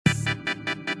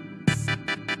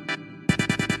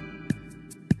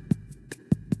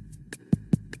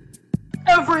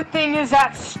Everything is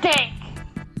at stake.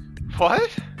 What?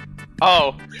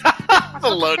 Oh, the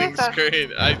loading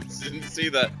screen. I didn't see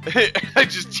that. I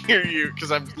just hear you,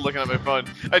 because I'm looking at my phone.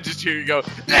 I just hear you go,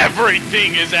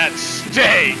 everything is at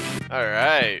stake!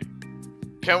 Alright.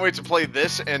 Can't wait to play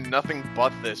this and nothing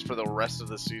but this for the rest of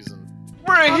the season.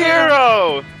 We're a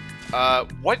hero!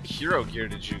 What hero gear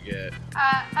did you get?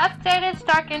 Updated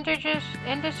Stark Industries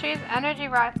Energy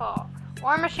Rifle.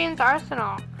 War Machine's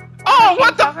Arsenal. Oh,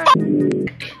 what the fuck?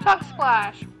 Tuck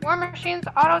Splash. War Machine's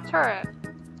Auto Turret.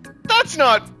 That's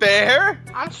not fair!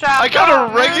 I'm strapped I got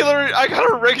a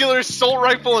regular assault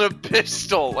rifle and a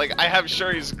pistol. Like, I have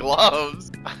Shuri's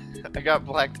gloves. I got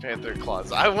Black Panther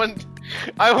claws. I want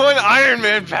Iron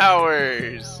Man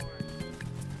powers!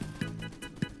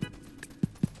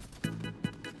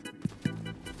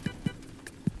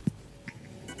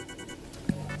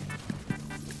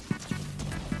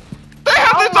 They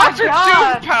have the Dr.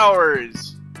 Doom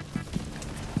powers!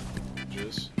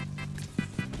 Just...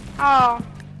 Oh.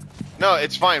 No,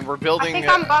 it's fine. We're building. I think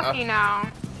I'm Bucky now.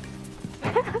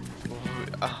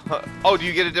 Oh, do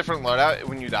you get a different loadout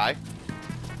when you die?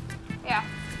 Yeah.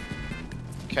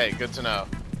 Okay, good to know.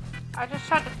 I just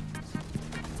tried to.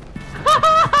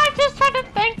 I just tried to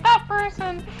thank that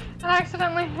person and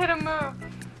accidentally hit a move.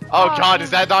 Oh God,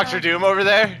 is that Dr. Doom over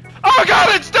there? Oh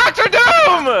God, it's Dr.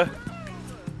 Doom!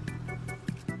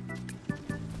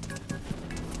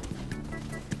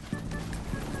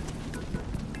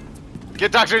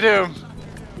 Get Dr. Doom!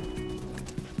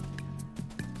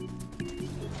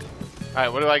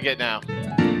 Alright, what do I get now?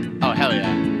 Oh, hell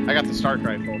yeah. I got the Stark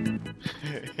Rifle.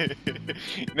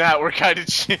 Nah, we're kinda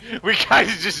just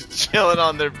chilling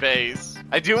on their base.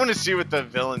 I do want to see what the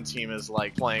villain team is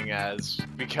like playing as,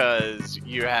 because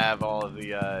you have all of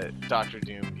the, Dr.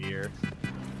 Doom gear.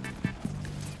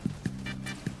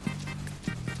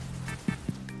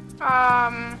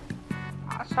 Sorry,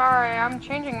 I'm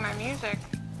changing my music.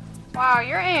 Wow,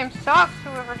 your aim sucks,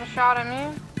 whoever just shot at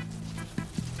me.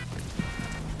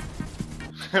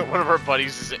 One of our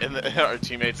buddies is in our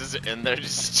teammates is in there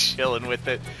just chilling with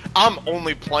it. I'm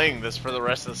only playing this for the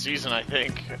rest of the season, I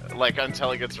think. Like,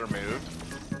 until it gets removed.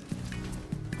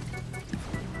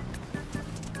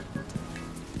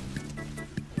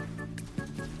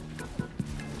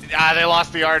 Ah, they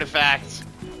lost the artifact.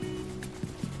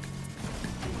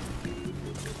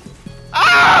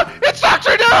 Ah! It's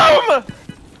Dr. Doom!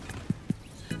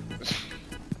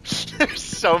 There's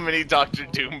so many Dr.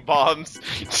 Doom bombs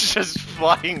just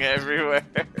flying everywhere.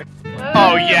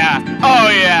 Oh yeah! Oh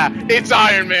yeah! It's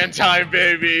Iron Man time,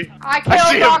 baby! I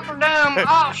killed Dr. Doom!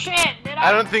 Oh shit! Did I?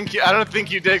 I don't think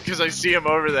you did, because I see him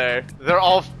over there. They're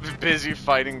all busy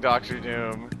fighting Dr.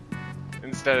 Doom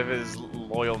instead of his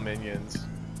loyal minions.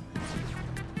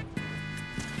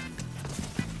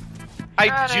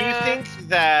 I do think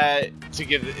that to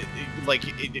give, like,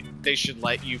 they should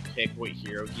let you pick what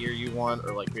hero gear you want,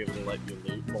 or like be able to let you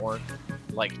loot more,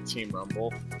 like Team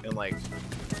Rumble, and like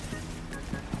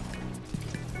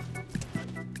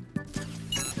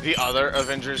the other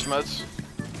Avengers modes.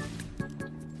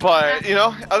 But you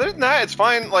know, other than that, it's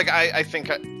fine. Like I think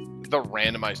the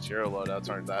randomized hero loadouts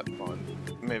aren't that fun.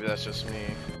 Maybe that's just me.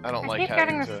 I don't like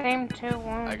having getting the same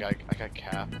 2-1. I got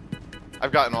Cap.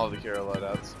 I've gotten all the hero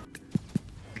loadouts.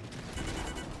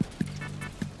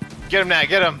 Get him, Nat,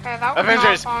 get him! Okay, that was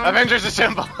Avengers! not fun. Avengers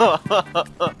assemble!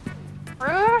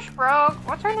 Rouge? Rogue?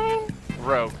 What's her name?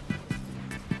 Rogue.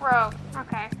 Rogue.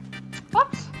 Okay.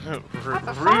 Whoops.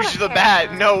 Rouge the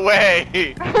Bat, no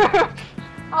way!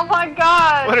 Oh my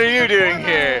god! What are you doing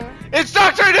here? It's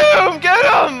Dr. Doom! Get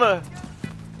him!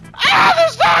 Ah,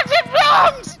 there's toxic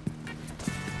bombs!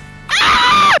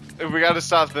 Ah! We gotta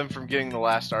stop them from getting the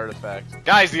last artifact.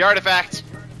 Guys, the artifact!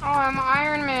 Oh, I'm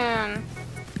Iron Man.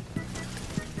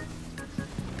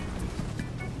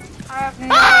 I have no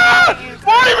idea how to use it.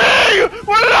 Why me?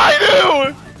 What did I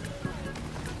do?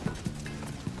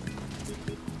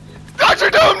 Dr.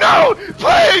 Doom, no!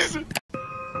 Please!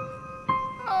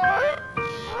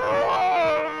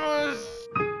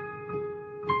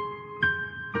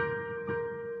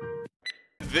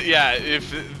 Yeah,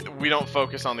 if we don't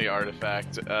focus on the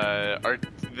artifact,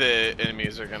 the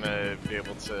enemies are gonna be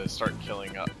able to start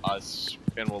killing us,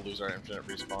 and we'll lose our infinite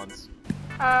respawns.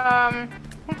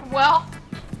 Well,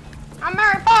 I'm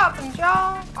Mary Poppins,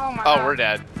 y'all. Oh my god. Oh, we're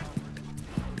dead.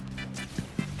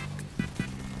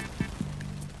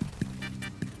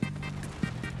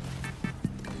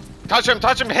 Touch him,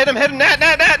 hit him,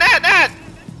 Nat!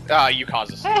 Ah, you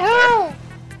caused us. Hey, who?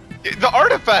 The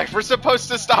artifact, we're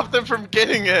supposed to stop them from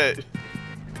getting it.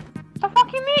 The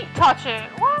fuck you mean, touch it?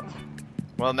 What?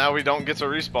 Well, now we don't get to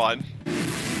respawn.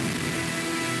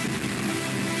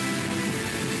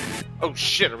 Oh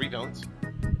shit, are we villains?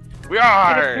 We It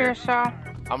are! appears so.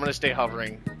 I'm gonna stay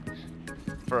hovering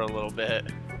for a little bit.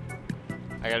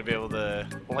 I gotta be able to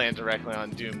land directly on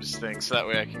Doom's thing so that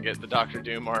way I can get the Dr.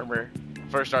 Doom armor.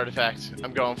 First artifact,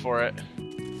 I'm going for it.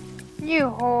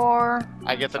 You whore.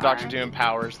 I get the Dr. Doom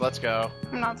powers, let's go.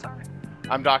 I'm not sorry.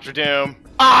 I'm Dr. Doom.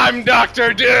 I'm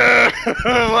Dr. Doom!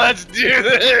 Let's do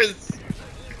this!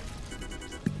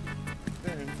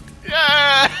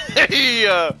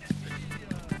 Yay!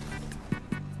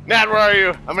 Nat, where are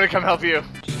you? I'm gonna come help you.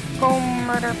 Just go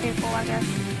murder people, I guess.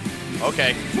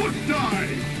 Okay. Foot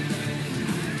dive!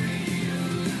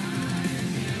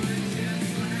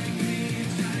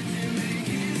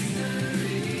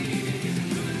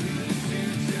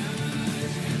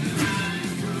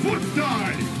 Foot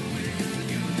dive!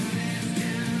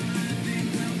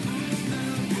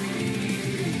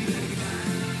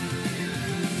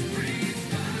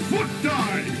 Foot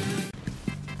dive!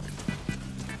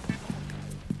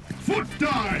 Foot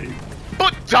dive!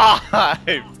 Foot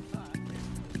dive!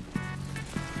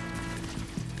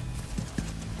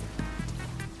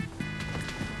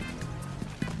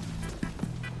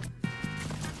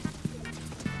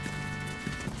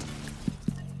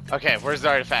 Okay, where's the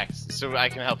artifact? So I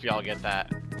can help y'all get that.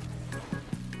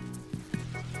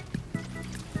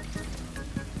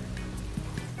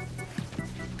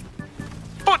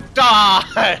 Foot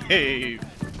dive!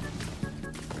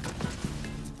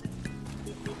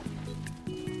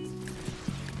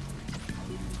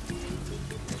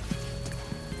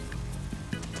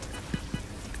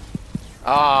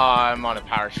 Oh, I'm on a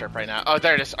power strip right now. Oh,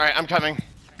 there it is. Alright, I'm coming.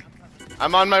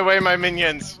 I'm on my way, my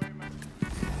minions.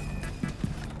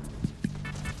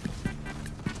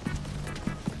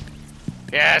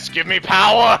 Yes, give me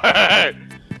power!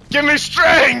 Give me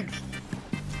strength!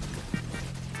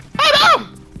 Oh no!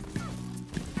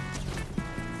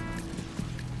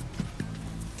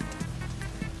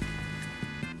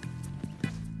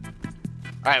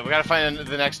 Alright, we gotta find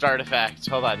the next artifact.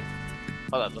 Hold on.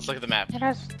 Hold on, let's look at the map. It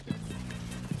has...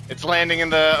 It's landing in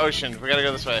the ocean. We gotta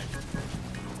go this way.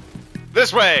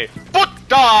 This way! Foot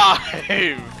dive!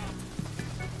 Get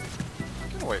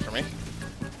away from me.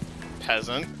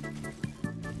 Peasant.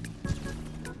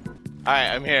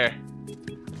 Alright, I'm here.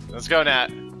 Let's go, Nat.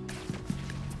 Dude,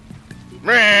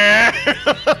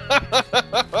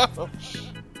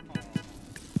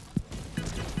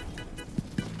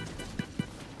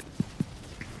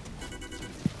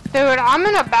 I'm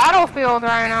in a battlefield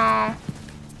right now.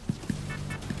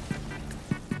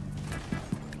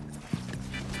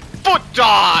 Foot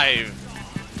dive!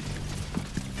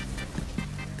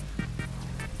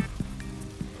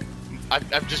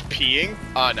 I'm just peeing?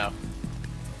 Oh, no.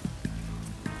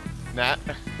 Nat?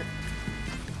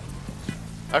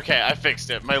 Okay, I fixed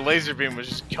it. My laser beam was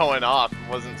just going off and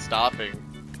wasn't stopping.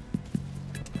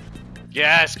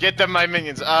 Yes, get them, my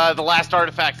minions. The last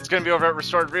artifact. It's gonna be over at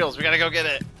Restored Reels. We gotta go get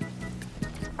it.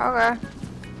 Okay.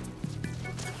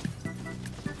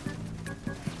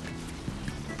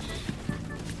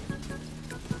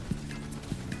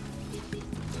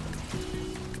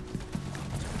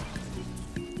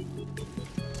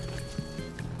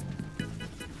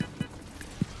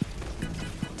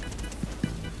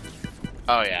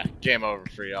 Oh yeah, game over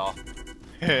for y'all.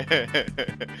 I'm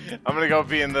gonna go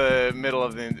be in the middle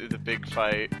of the big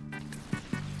fight.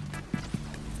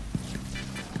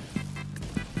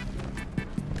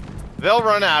 They'll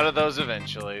run out of those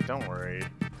eventually, don't worry.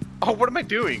 Oh, what am I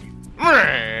doing?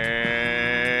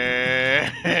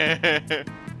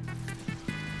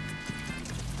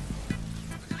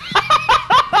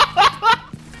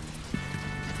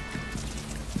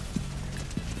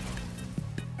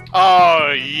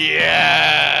 Oh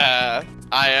yeah!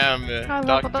 I am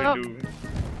Dr. Doom.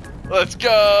 Let's go!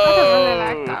 I don't really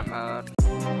like that mode.